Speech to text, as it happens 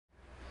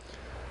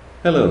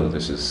Hello,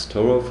 this is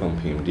Toro from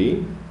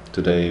PMD.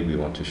 Today we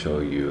want to show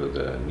you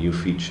the new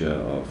feature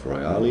of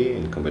Royale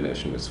in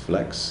combination with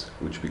flexx,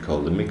 which we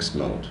call the mixed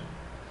mode.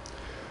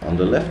 On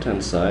the left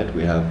hand side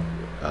we have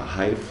a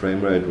high frame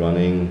rate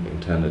running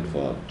intended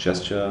for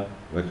gesture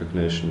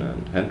recognition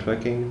and hand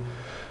tracking,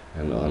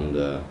 and on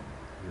the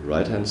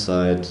right hand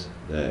side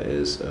there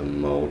is a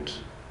mode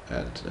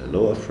at a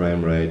lower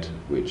frame rate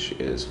which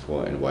is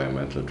for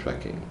environmental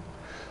tracking.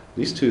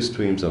 These two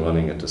streams are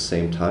running at the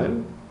same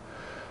time.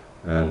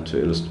 And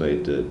to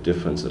illustrate the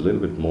difference a little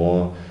bit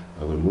more,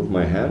 I will move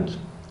my hand,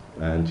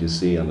 and you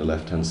see on the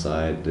left hand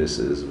side this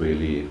is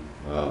really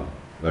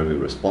very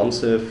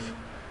responsive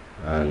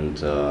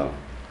and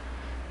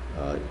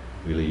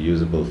really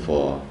usable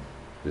for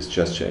this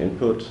gesture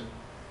input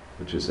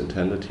which is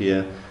intended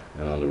here.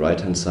 And on the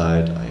right hand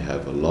side I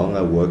have a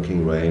longer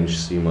working range,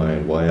 see my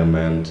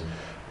environment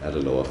at a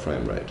lower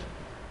frame rate.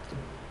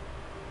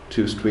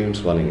 Two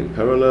streams running in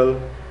parallel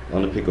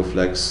on the pico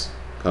flexx,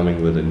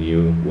 coming with a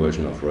new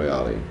version of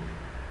Royale.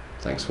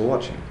 Thanks for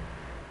watching.